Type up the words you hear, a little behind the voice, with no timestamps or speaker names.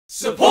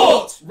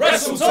Support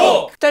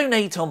WrestleTalk!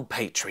 Donate on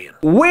Patreon.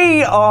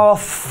 We are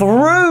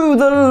through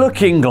the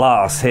looking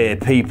glass here,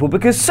 people,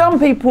 because some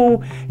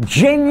people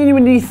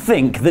genuinely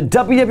think that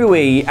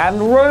WWE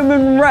and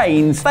Roman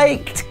Reigns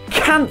faked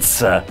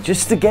cancer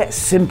just to get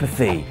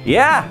sympathy.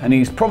 Yeah, and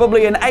he's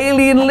probably an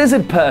alien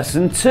lizard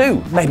person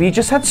too. Maybe he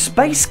just had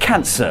space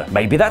cancer.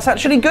 Maybe that's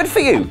actually good for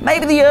you.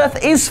 Maybe the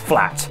Earth is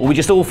flat. Or we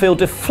just all feel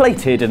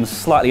deflated and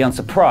slightly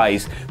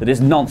unsurprised that this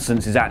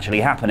nonsense is actually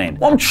happening.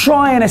 What I'm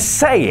trying to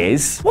say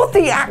is, what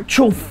the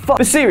actual fuck?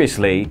 But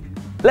seriously,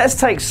 let's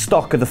take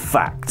stock of the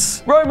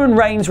facts. Roman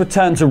Reigns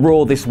returned to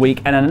Raw this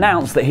week and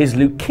announced that his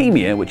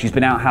leukemia, which he's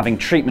been out having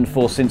treatment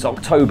for since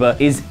October,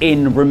 is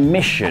in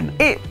remission.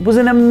 It was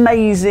an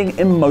amazing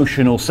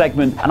emotional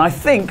segment, and I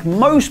think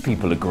most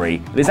people agree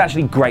that it's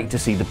actually great to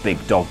see the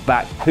big dog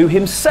back, who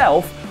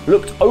himself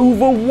looked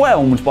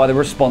overwhelmed by the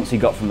response he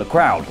got from the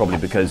crowd, probably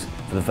because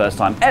for the first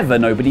time ever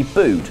nobody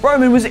booed.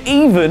 Roman was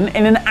even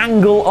in an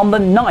angle on the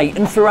night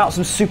and threw out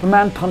some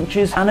Superman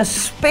punches and a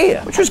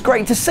spear, which was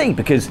great to see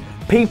because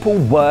people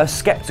were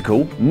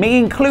skeptical, me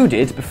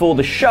included, before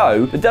the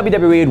show. The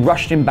WWE had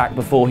rushed him back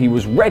before he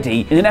was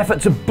ready in an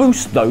effort to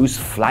boost those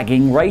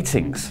flagging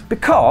ratings.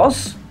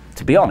 Because,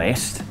 to be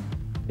honest,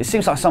 it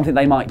seems like something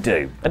they might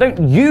do. They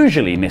don't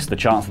usually miss the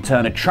chance to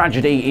turn a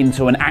tragedy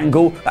into an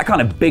angle. That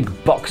kind of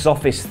big box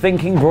office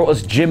thinking brought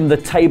us Jim the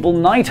Table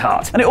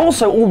Neidhart. And it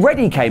also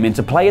already came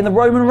into play in the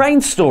Roman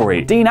Reigns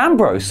story. Dean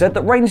Ambrose said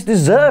that Reigns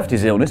deserved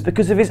his illness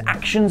because of his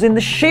actions in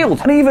the Shield.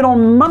 And even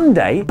on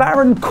Monday,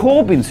 Baron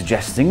Corbin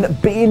suggesting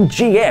that being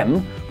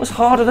GM was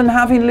harder than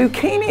having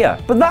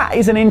leukemia. But that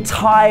is an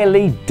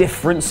entirely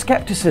different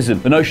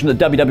skepticism. The notion that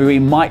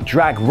WWE might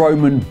drag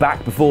Roman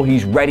back before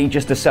he's ready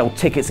just to sell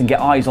tickets and get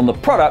eyes on the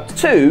product,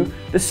 to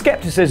the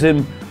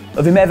skepticism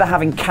of him ever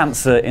having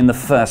cancer in the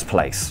first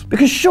place.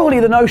 Because surely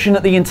the notion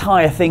that the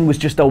entire thing was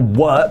just a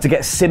work to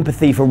get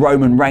sympathy for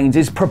Roman Reigns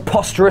is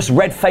preposterous,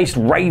 red-faced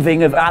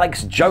raving of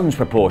Alex Jones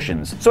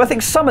proportions. So I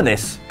think some of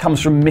this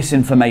comes from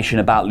misinformation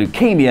about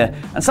leukemia,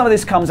 and some of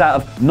this comes out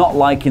of not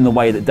liking the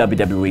way that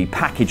WWE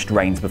packaged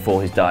Reigns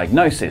before his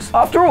diagnosis.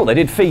 After all, they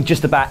did feed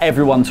just about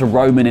everyone to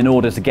Roman in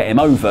order to get him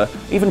over.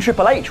 Even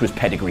Triple H was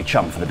pedigree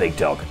chump for the big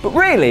dog. But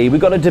really, we've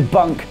got to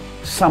debunk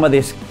some of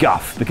this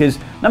guff, because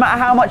no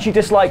matter how much you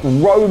dislike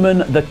Roman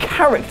the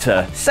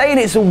character, saying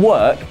it's a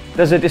work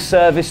does a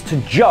disservice to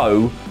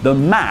Joe, the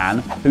man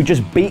who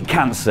just beat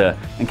cancer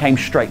and came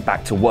straight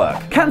back to work.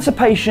 Cancer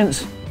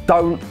patients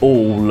don't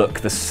all look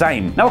the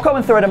same. Now, a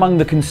common thread among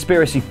the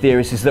conspiracy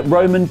theorists is that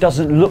Roman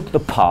doesn't look the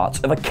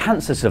part of a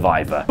cancer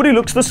survivor, but he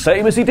looks the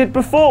same as he did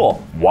before.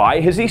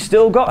 Why has he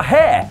still got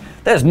hair?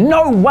 There's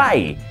no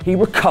way he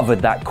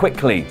recovered that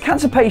quickly.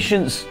 Cancer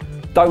patients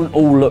don't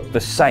all look the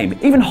same.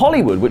 Even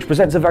Hollywood, which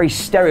presents a very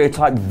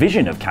stereotyped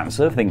vision of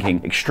cancer,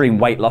 thinking extreme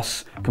weight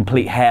loss,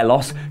 complete hair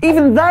loss,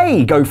 even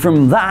they go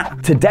from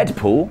that to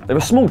Deadpool. There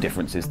are small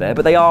differences there,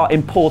 but they are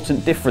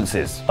important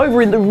differences.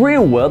 Over in the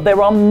real world,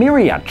 there are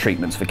myriad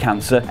treatments for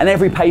cancer, and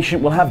every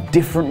patient will have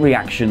different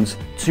reactions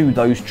to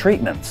those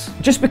treatments.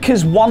 Just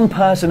because one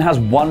person has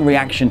one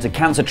reaction to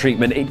cancer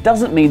treatment, it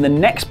doesn't mean the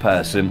next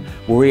person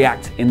will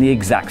react in the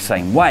exact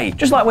same way.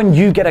 Just like when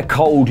you get a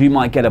cold, you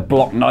might get a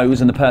blocked nose,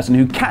 and the person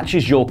who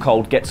catches your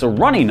cold gets a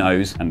runny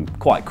nose, and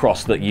quite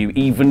cross that you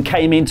even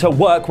came into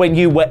work when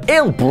you were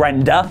ill,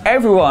 Brenda.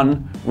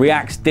 Everyone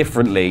reacts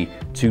differently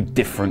to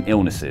different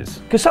illnesses.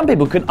 Because some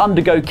people can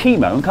undergo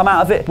chemo and come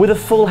out of it with a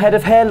full head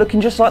of hair looking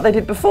just like they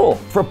did before.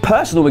 For a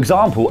personal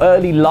example,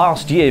 early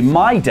last year,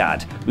 my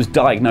dad was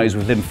diagnosed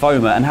with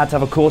lymphoma and had to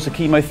have a course of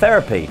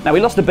chemotherapy. Now,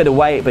 he lost a bit of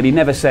weight, but he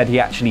never said he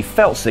actually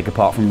felt sick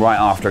apart from right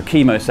after a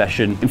chemo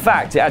session. In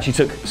fact, it actually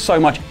took so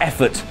much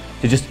effort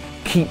to just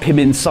keep him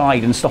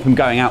inside and stop him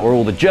going out where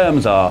all the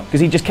germs are, because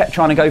he just kept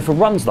trying to go for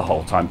runs the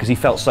whole time because he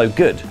felt so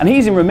good. And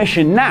he's in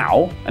remission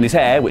now, and his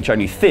hair, which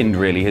only thinned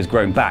really, has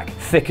grown back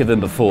thicker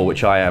than before,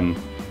 which I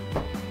am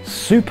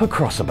super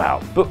cross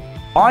about. But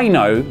I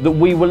know that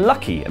we were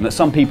lucky and that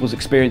some people's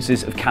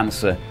experiences of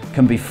cancer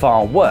can be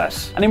far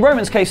worse. And in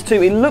Roman's case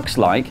too, it looks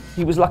like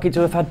he was lucky to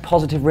have had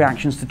positive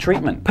reactions to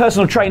treatment.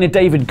 Personal trainer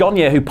David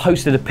Gagne, who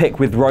posted a pic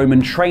with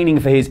Roman training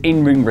for his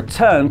in-ring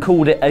return,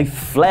 called it a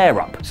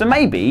flare-up. So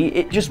maybe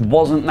it just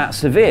wasn't that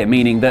severe,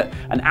 meaning that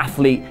an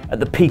athlete at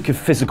the peak of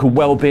physical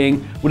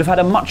well-being would have had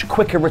a much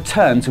quicker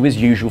return to his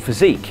usual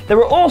physique. There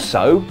are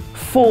also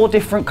 4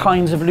 different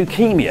kinds of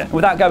leukemia.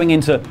 Without going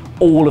into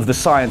all of the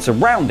science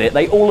around it,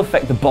 they all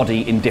affect the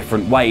body in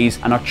different ways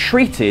and are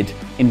treated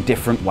in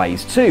different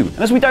ways too. And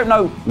as we don't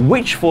know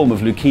which form of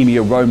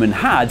leukemia Roman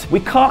had,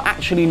 we can't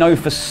actually know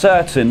for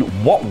certain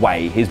what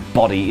way his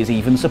body is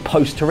even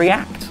supposed to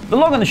react. The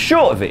long and the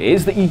short of it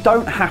is that you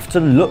don't have to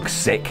look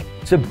sick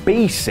to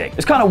be sick.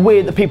 It's kind of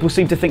weird that people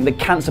seem to think that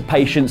cancer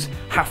patients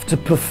have to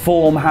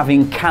perform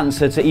having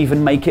cancer to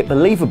even make it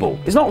believable.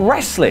 It's not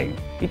wrestling.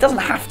 It doesn't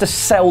have to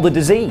sell the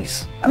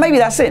disease. And maybe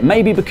that's it.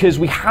 Maybe because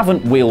we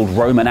haven't wheeled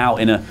Roman out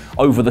in a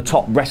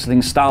over-the-top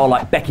wrestling style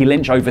like Becky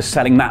Lynch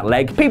overselling that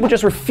leg, people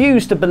just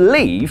refuse to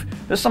believe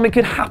that something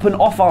could happen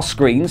off our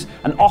screens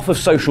and off of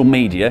social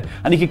media,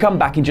 and he could come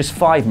back in just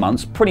 5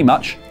 months pretty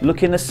much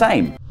looking the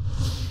same.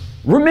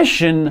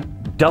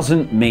 Remission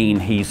doesn't mean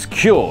he's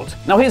cured.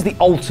 Now here's the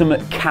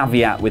ultimate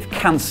caveat with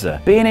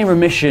cancer. Being in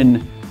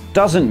remission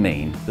doesn't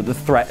mean that the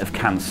threat of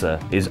cancer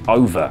is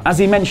over. As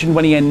he mentioned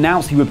when he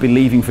announced he would be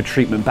leaving for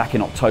treatment back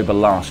in October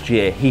last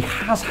year, he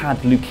has had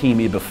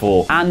leukemia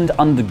before and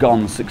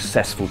undergone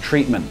successful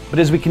treatment. But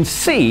as we can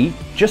see,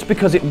 just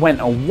because it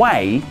went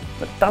away,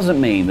 that doesn't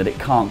mean that it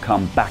can't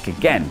come back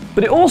again.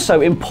 But it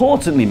also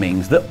importantly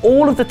means that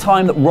all of the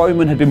time that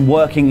Roman had been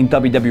working in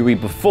WWE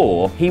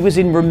before, he was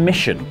in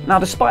remission. Now,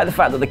 despite the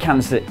fact that the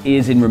cancer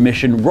is in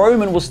remission,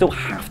 Roman will still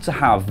have to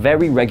have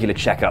very regular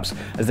checkups,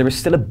 as there is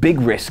still a big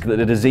risk that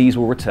the disease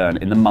will return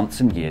in the months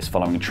and years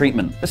following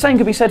treatment. The same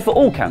could be said for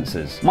all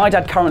cancers. My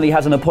dad currently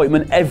has an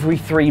appointment every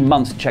 3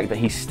 months to check that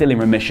he's still in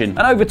remission,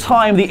 and over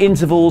time the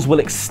intervals will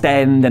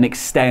extend,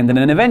 and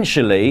then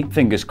eventually,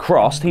 fingers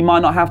crossed, he might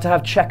not have to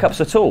have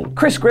checkups at all.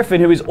 Chris Griffin,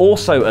 who is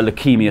also a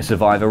leukemia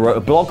survivor, wrote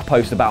a blog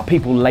post about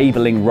people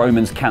labeling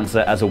Roman's cancer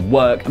as a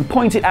work and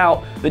pointed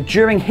out that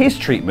during his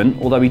treatment,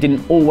 although he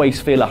didn't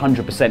always feel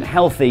 100%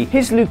 healthy,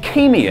 his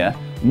leukemia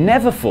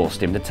never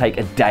forced him to take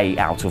a day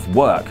out of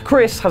work.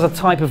 Chris has a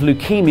type of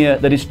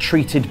leukemia that is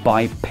treated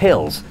by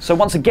pills. So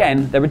once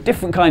again, there are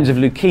different kinds of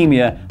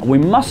leukemia, and we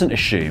mustn't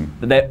assume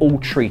that they're all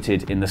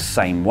treated in the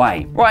same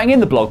way. Writing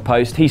in the blog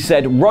post, he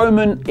said,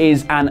 "Roman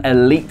is an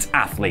elite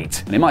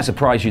athlete, and it might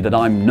surprise you that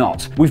I'm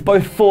not. We've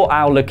both fought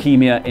our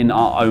leukemia in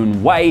our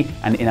own way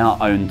and in our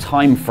own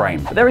time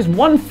frame. But there is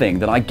one thing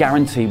that I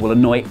guarantee will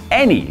annoy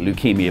any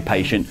leukemia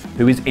patient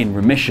who is in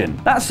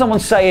remission. That's someone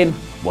saying,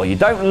 'Well, you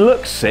don't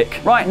look sick.'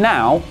 Right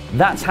now,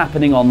 that's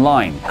happening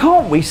online.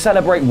 Can't we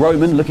celebrate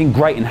Roman looking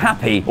great and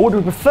happy, or would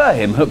we prefer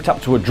him hooked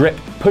up to a drip,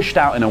 pushed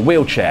out in a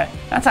wheelchair?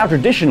 That's our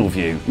traditional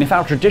view, and if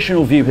our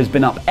traditional view has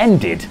been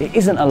upended, it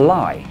isn't a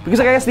lie." Because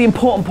I guess the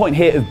important point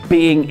here of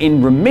being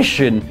in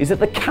remission is that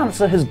the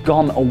cancer has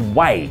gone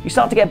away. You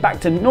start to get back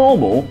to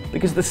normal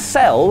because the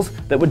cells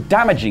that were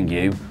damaging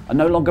you are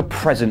no longer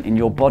present in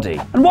your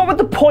body. And what would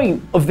the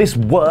point of this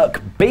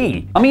work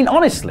be? I mean,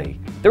 honestly,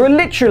 there are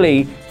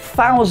literally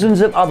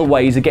thousands of other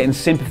ways of getting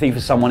sympathy for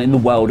someone in the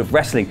world of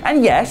wrestling.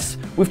 And yes,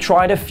 we've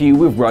tried a few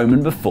with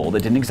Roman before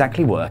that didn't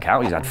exactly work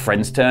out. He's had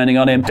friends turning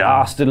on him,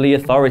 dastardly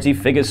authority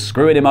figures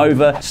screwing him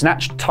over,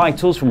 snatched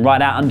titles from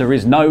right out under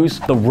his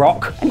nose, The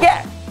Rock. And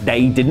yeah,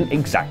 they didn't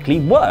exactly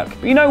work.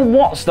 But you know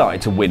what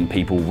started to win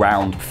people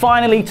round?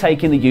 Finally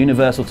taking the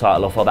Universal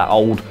title off of that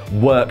old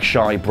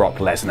work-shy Brock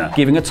Lesnar,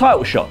 giving a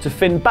title shot to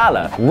Finn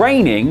Balor,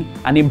 reigning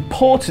and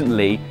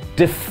importantly,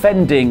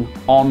 defending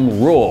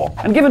on Raw.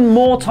 And given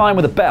more time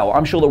with a belt,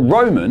 I'm sure that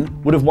Roman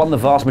would have won the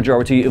vast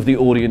majority of the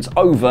audience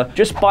over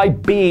just by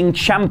being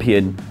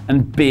champion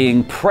and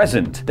being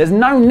present. There's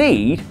no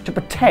need to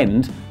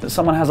pretend that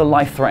someone has a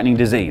life-threatening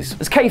disease.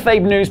 As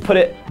Kayfabe News put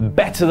it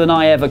better than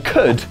I ever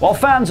could, while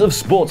fans of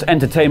sports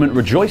entertainment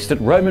rejoiced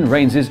at Roman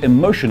Reigns'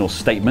 emotional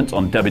statement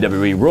on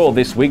WWE Raw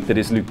this week that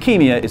his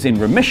leukemia is in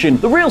remission,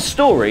 the real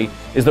story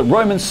is that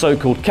Roman's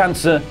so-called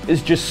cancer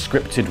is just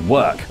scripted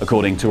work,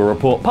 according to a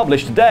report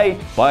published today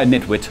by a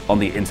nitwit on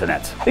the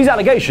internet. These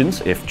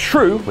allegations, if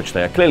true, which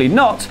they are clearly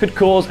not, could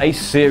cause a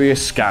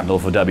serious scandal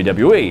for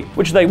WWE,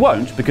 which they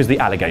won't because the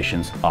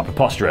allegations are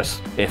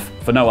preposterous, if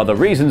for no other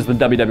reasons than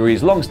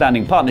WWE's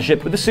long-standing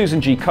partnership with the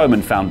Susan G.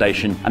 Komen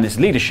Foundation and its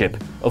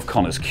leadership of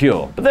Connor's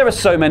cure. But there are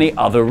so many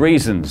other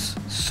reasons.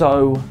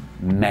 So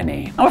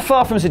many. Now, we're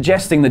far from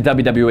suggesting that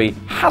WWE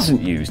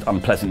hasn't used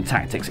unpleasant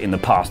tactics in the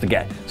past to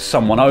get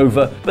someone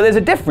over, but there's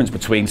a difference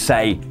between,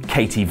 say,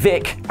 Katie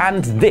Vick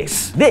and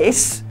this.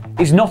 This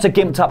is not a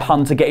gimped-up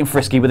hunter getting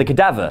frisky with a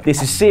cadaver.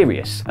 This is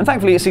serious. And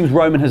thankfully, it seems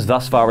Roman has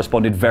thus far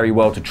responded very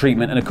well to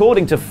treatment, and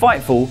according to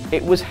Fightful,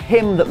 it was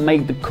him that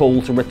made the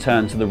call to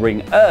return to the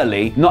ring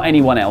early, not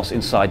anyone else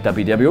inside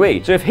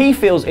WWE. So if he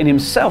feels in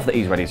himself that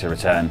he's ready to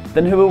return,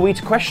 then who are we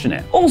to question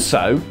it?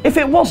 Also, if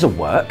it was a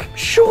work,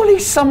 surely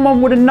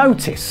someone would have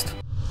noticed.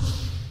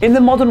 In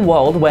the modern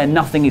world where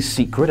nothing is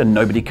secret and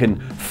nobody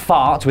can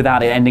fart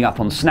without it ending up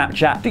on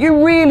Snapchat, do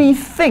you really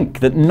think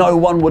that no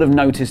one would have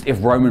noticed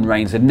if Roman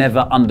Reigns had never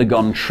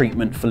undergone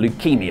treatment for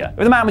leukemia?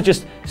 If the man was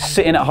just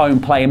sitting at home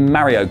playing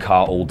Mario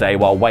Kart all day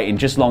while waiting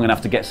just long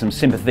enough to get some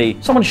sympathy,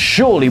 someone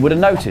surely would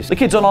have noticed. The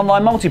kids on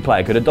online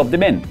multiplayer could have dobbed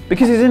him in.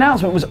 Because his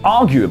announcement was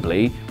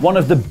arguably one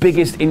of the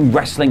biggest in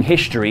wrestling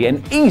history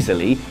and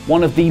easily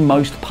one of the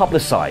most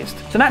publicized.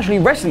 So naturally,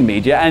 wrestling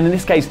media, and in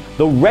this case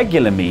the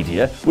regular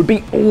media, would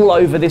be all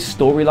over this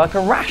story like a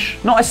rash.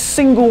 Not a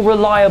single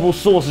reliable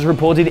source has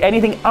reported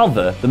anything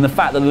other than the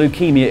fact that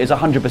leukemia is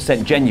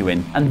 100%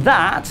 genuine, and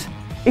that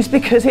is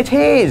because it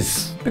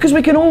is. Because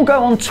we can all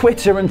go on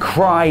Twitter and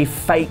cry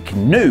fake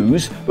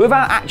news, but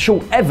without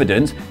actual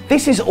evidence,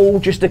 this is all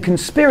just a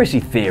conspiracy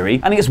theory,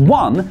 and it's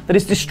one that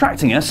is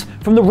distracting us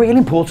from the real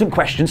important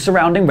questions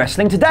surrounding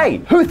wrestling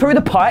today. Who threw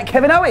the pie at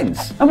Kevin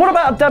Owens? And what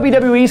about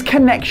WWE's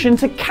connection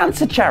to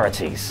cancer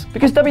charities?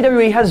 Because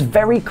WWE has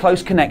very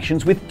close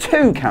connections with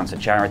two cancer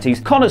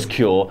charities, Connor's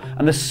Cure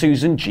and the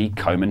Susan G.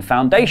 Komen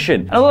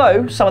Foundation. And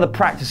although some of the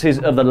practices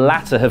of the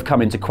latter have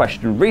come into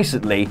question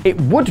recently, it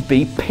would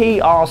be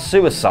PR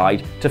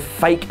suicide to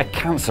fake fake a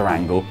cancer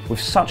angle with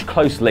such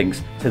close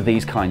links to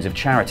these kinds of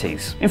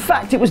charities. In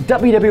fact, it was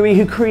WWE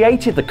who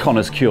created the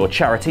Connor's Cure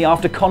charity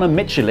after Connor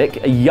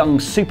Michalik, a young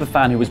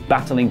superfan who was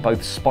battling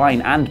both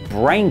spine and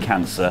brain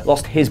cancer,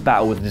 lost his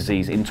battle with the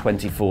disease in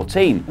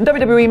 2014. And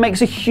WWE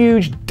makes a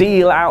huge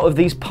deal out of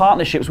these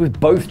partnerships with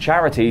both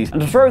charities,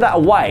 and to throw that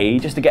away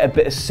just to get a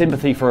bit of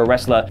sympathy for a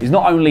wrestler is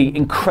not only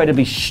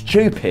incredibly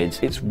stupid,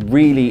 it's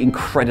really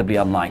incredibly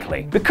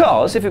unlikely.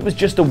 Because if it was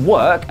just a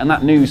work and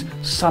that news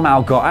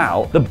somehow got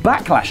out, the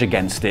backlash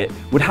against it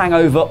would hang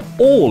over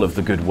all of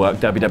the good work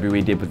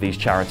WWE did with these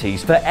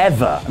charities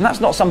forever, and that's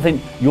not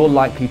something you're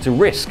likely to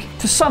risk.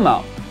 To sum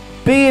up,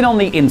 being on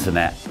the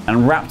internet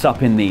and wrapped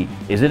up in the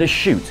is it a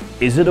shoot,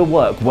 is it a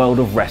work world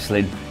of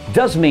wrestling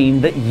does mean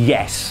that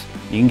yes,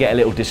 you can get a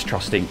little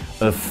distrusting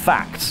of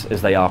facts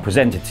as they are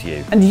presented to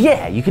you. And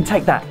yeah, you can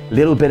take that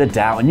little bit of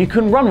doubt and you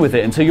can run with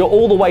it until you're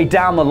all the way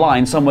down the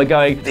line somewhere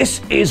going,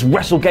 this is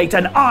WrestleGate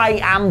and I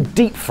am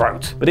Deep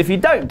Throat. But if you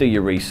don't do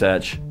your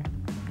research,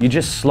 you're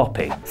just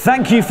sloppy.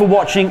 Thank you for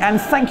watching, and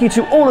thank you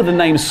to all of the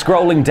names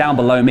scrolling down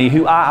below me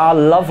who are our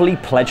lovely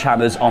pledge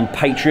hammers on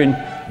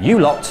Patreon. You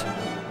lot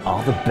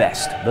are the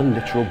best, the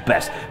literal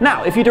best.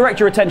 Now, if you direct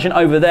your attention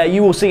over there,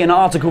 you will see an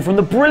article from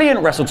the brilliant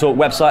WrestleTalk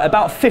website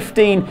about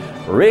 15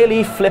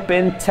 really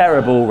flippin'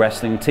 terrible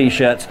wrestling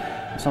t-shirts.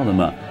 Some of them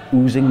are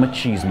oozing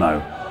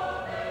machismo.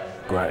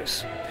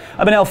 Gross.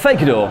 I've been El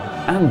Fakador,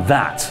 and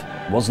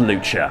that was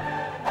Lucha.